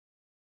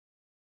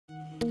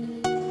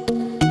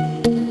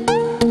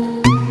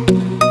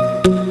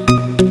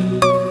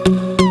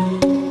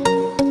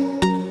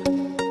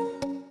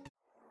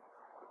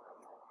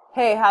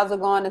Hey, how's it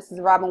going? This is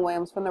Robin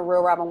Williams from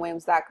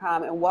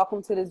therealrobinwilliams.com, and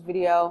welcome to this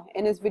video.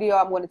 In this video,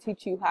 I'm going to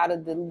teach you how to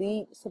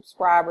delete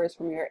subscribers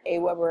from your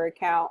Aweber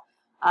account.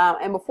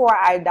 And before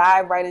I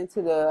dive right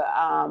into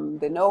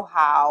the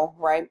know-how,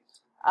 right,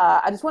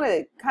 I just want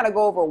to kind of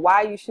go over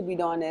why you should be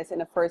doing this in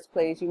the first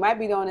place. You might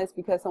be doing this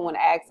because someone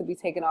asked to be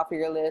taken off of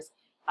your list,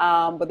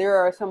 but there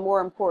are some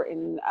more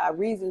important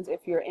reasons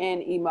if you're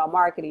in email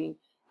marketing,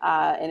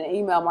 in the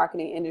email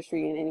marketing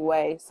industry in any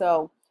way.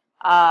 So,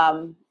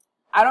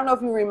 I don't know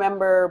if you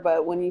remember,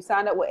 but when you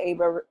signed up with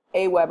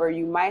Aweber,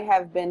 you might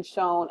have been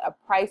shown a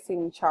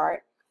pricing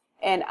chart.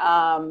 And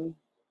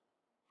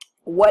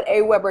what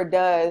Aweber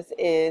does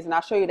is, and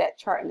I'll show you that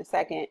chart in a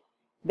second,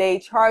 they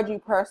charge you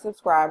per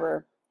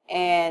subscriber.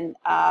 And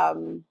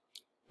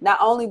not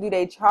only do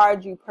they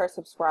charge you per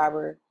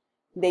subscriber,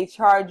 they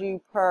charge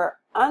you per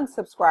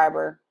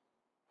unsubscriber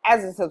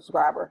as a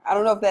subscriber. I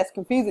don't know if that's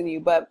confusing you,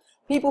 but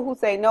people who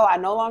say, no, I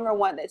no longer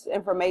want this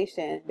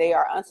information, they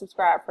are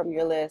unsubscribed from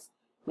your list,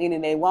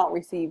 meaning they won't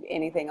receive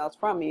anything else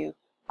from you.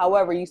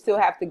 However, you still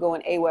have to go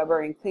in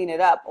Aweber and clean it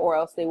up, or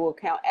else they will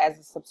count as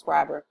a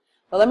subscriber.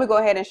 But let me go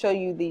ahead and show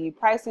you the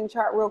pricing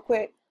chart real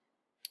quick.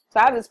 So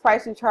I have this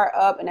pricing chart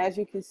up, and as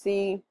you can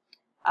see,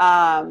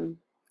 all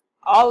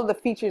of the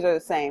features are the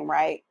same,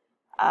 right?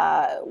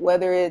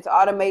 Whether it's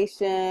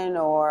automation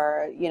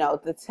or, you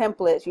know, the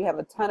templates, you have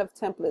a ton of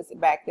templates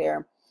back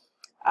there.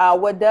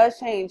 What does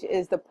change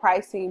is the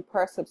pricing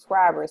per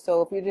subscriber.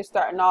 So if you're just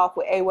starting off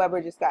with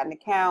Aweber, just got an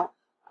account,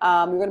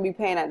 you're going to be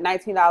paying at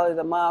 $19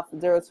 a month,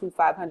 0 to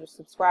 500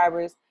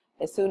 subscribers.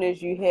 As soon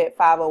as you hit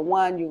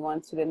 501, you go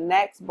into the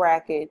next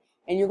bracket,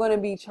 and you're going to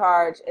be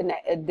charged an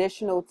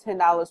additional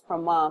 $10 per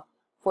month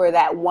for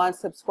that one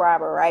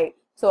subscriber, right?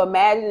 So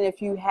imagine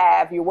if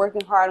you're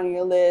working hard on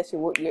your list,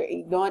 you're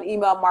doing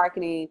email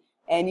marketing,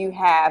 and you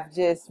have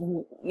just,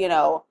 you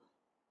know,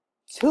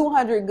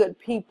 200 good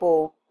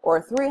people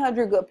or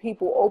 300 good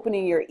people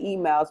opening your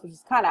emails, which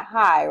is kind of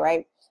high,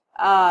 right?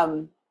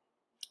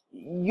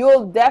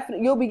 You'll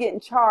be getting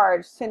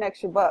charged 10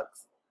 extra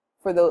bucks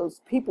for those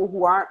people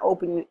who aren't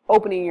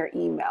opening your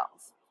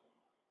emails.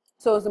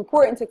 So it's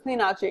important to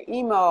clean out your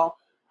email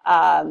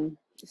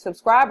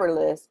subscriber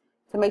list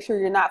to make sure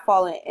you're not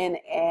falling in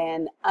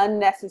an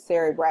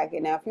unnecessary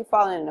bracket. Now, if you're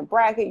falling in a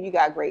bracket, you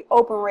got great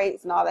open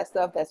rates and all that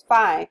stuff, that's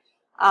fine.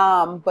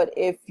 But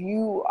if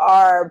you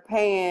are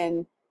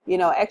paying, you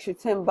know, extra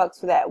 10 bucks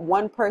for that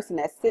one person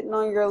that's sitting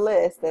on your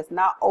list that's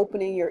not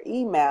opening your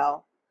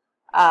email,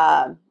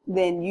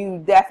 then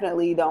you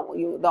definitely don't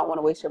want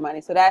to waste your money.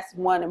 So that's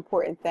one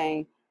important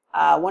thing,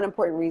 one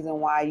important reason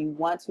why you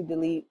want to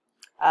delete.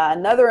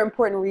 Another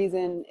important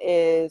reason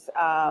is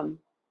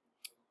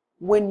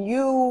when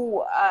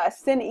you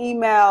send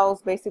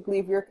emails, basically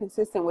if you're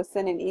consistent with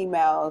sending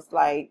emails,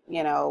 like,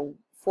 you know,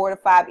 4 to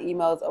 5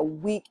 emails a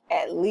week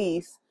at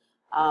least,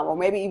 or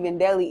maybe even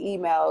daily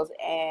emails,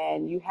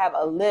 and you have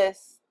a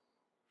list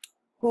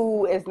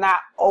who is not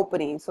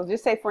opening. So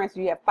just say, for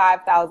instance, you have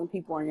 5,000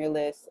 people on your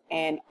list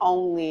and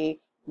only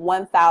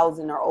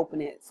 1,000 are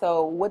opening.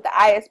 So what the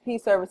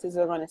ISP services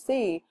are going to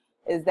see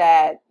is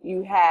that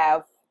you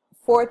have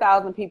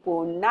 4,000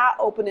 people not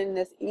opening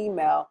this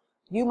email.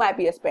 You might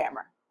be a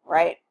spammer,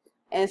 right?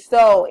 And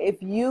so if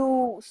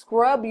you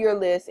scrub your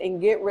list and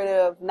get rid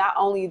of not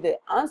only the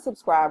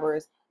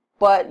unsubscribers,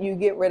 but you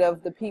get rid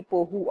of the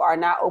people who are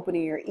not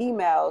opening your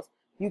emails,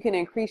 you can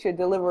increase your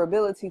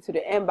deliverability to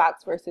the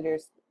inbox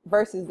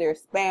versus their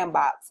spam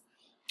box.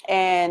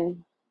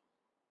 And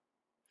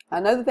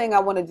another thing I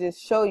want to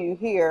just show you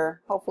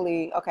here,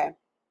 hopefully, okay,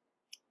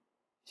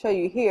 show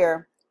you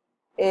here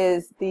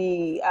is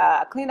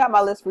I cleaned out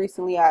my list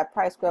recently. I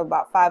probably scrubbed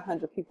about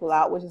 500 people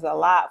out, which is a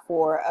lot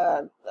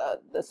for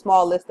the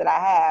small list that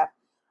I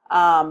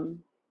have.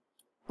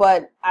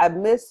 But I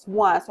missed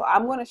one, so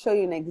I'm going to show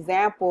you an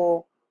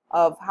example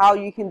of how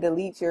you can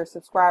delete your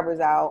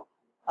subscribers out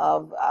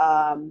of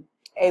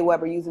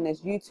Aweber using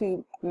this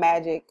YouTube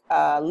Magic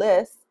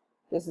list.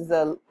 This is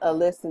a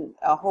list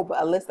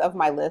of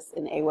my lists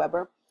in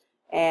Aweber.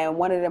 And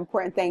one of the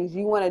important things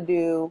you want to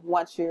do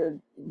once you're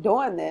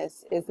doing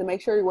this is to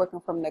make sure you're working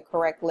from the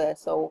correct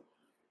list. So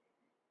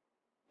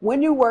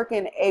when you work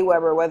in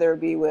Aweber, whether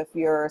it be with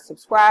your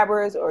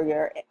subscribers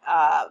or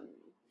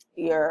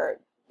your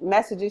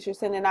messages you're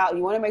sending out,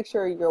 you want to make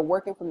sure you're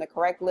working from the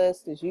correct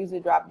list. Just use the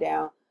drop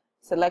down,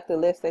 select the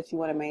list that you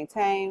want to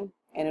maintain,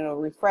 and it'll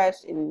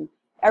refresh, and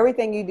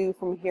everything you do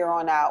from here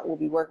on out will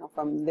be working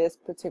from this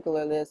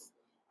particular list,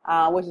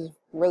 which is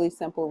really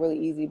simple, really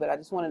easy. But I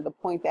just wanted to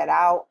point that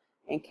out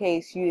in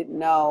case you didn't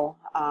know,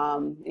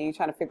 and you're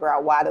trying to figure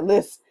out why the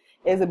list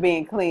isn't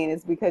being clean.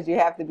 It's because you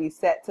have to be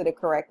set to the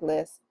correct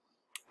list.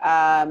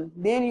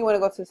 Then you want to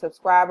go to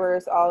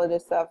subscribers. All of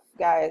this stuff,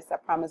 guys, I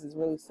promise is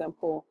really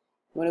simple.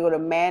 You want to go to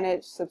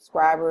manage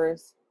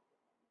subscribers.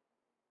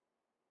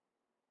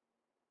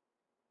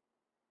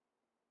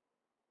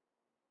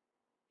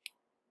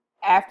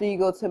 After you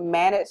go to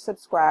manage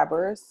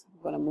subscribers,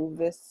 I'm going to move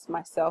this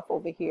myself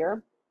over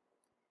here.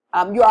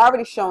 You're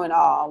already showing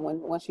all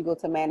once you go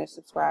to manage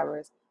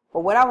subscribers. But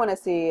what I want to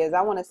see is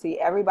I want to see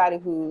everybody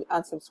who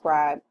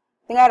unsubscribed.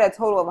 I think I had a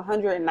total of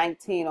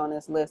 119 on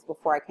this list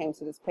before I came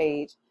to this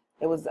page.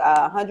 It was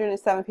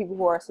 107 people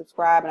who are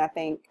subscribed, and I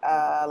think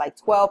like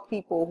 12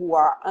 people who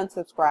are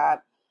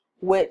unsubscribed,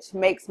 which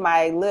makes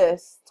my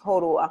list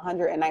total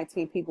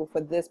 119 people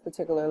for this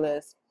particular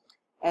list.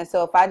 And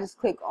so if I just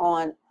click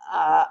on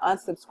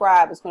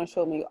unsubscribe, it's going to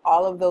show me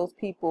all of those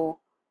people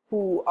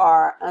who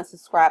are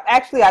unsubscribed.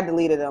 Actually, I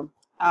deleted them.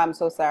 I'm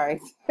so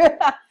sorry.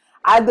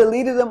 I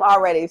deleted them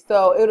already.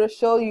 So it'll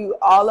show you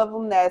all of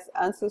them that's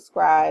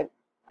unsubscribed.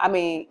 I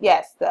mean,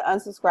 yes, the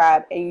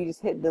unsubscribe, and you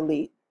just hit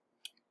delete.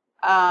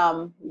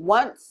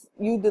 Once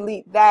you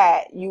delete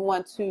that, you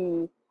want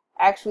to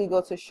actually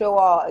go to show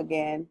all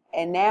again.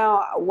 And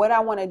now what I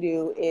want to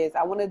do is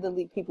I want to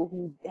delete people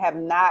who have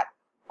not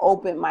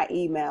opened my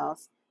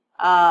emails.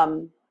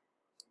 I'm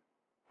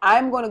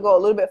going to go a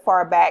little bit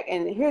far back,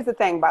 and here's the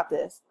thing about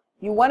this.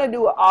 You want to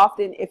do it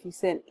often if you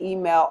send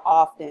email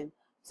often.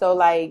 So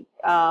like,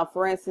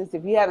 for instance,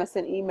 if you haven't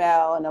sent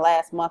email in the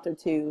last month or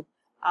two,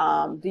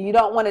 you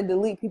don't want to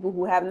delete people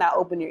who have not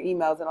opened your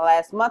emails in the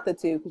last month or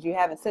two because you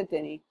haven't sent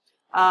any.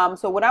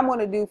 So what I'm going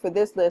to do for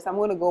this list, I'm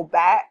going to go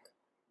back,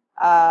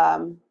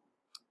 and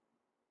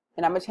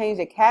I'm going to change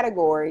the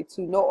category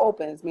to no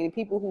opens, meaning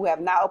people who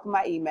have not opened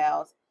my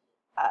emails,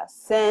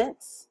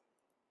 sent,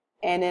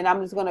 and then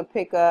I'm just going to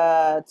pick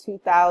a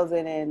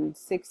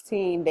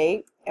 2016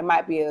 date. It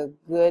might be a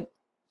good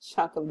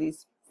chunk of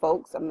these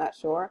folks, I'm not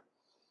sure.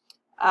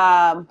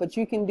 But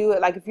you can do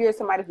it, like if you're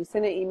somebody who's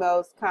sending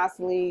emails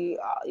constantly,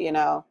 you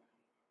know,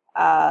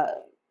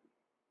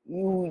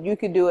 you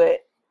could do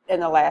it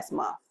in the last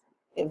month.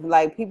 If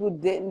like people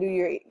didn't do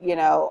your, you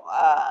know,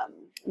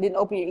 didn't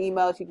open your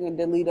emails, you can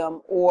delete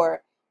them.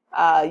 Or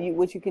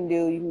what you can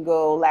do, you can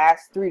go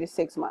last 3 to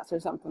 6 months or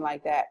something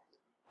like that.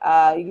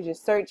 You can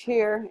just search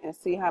here and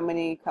see how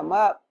many come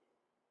up.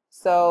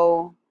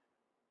 So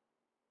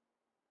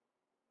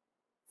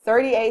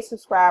 38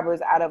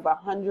 subscribers out of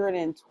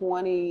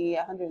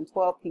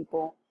 112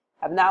 people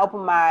have not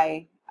opened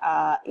my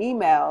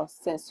emails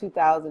since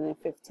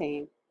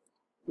 2015.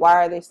 Why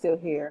are they still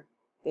here?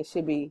 They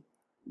should be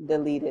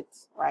deleted,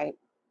 right?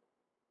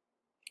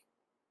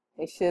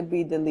 They should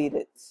be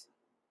deleted.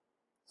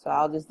 So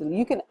I'll just delete.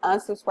 You can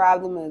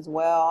unsubscribe them as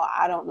well.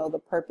 I don't know the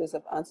purpose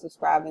of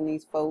unsubscribing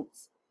these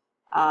folks.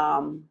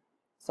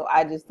 So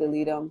I just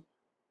delete them.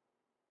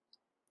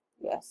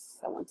 Yes,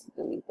 I want to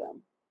delete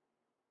them.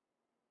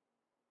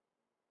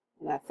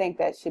 And I think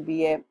that should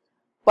be it.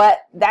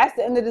 But that's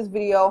the end of this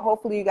video.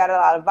 Hopefully you got a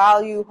lot of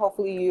value.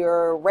 Hopefully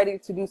you're ready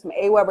to do some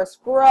Aweber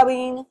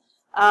scrubbing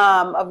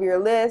of your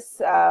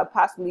list,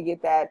 possibly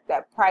get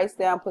that price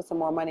down, put some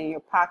more money in your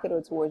pocket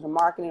or towards your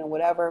marketing or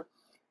whatever.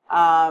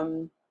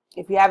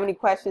 If you have any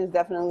questions,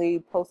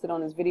 definitely post it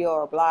on this video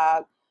or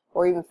blog,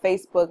 or even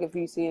Facebook. If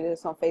you see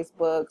this on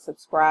Facebook,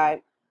 subscribe.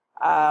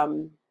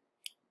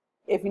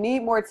 If you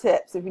need more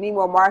tips, if you need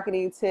more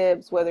marketing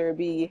tips, whether it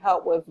be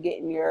help with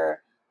getting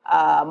your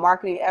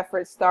marketing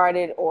efforts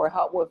started or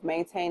help with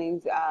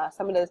maintaining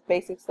some of this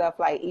basic stuff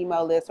like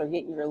email lists or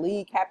getting your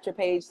lead capture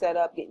page set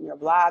up, getting your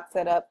blog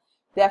set up,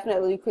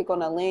 definitely click on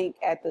the link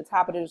at the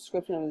top of the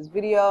description of this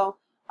video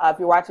if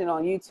you're watching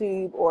on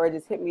YouTube, or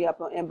just hit me up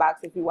on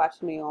inbox if you're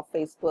watching me on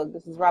Facebook.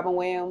 This is Robin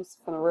Williams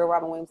from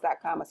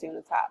therealrobinwilliams.com. I'll see you on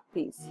the top.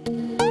 Peace.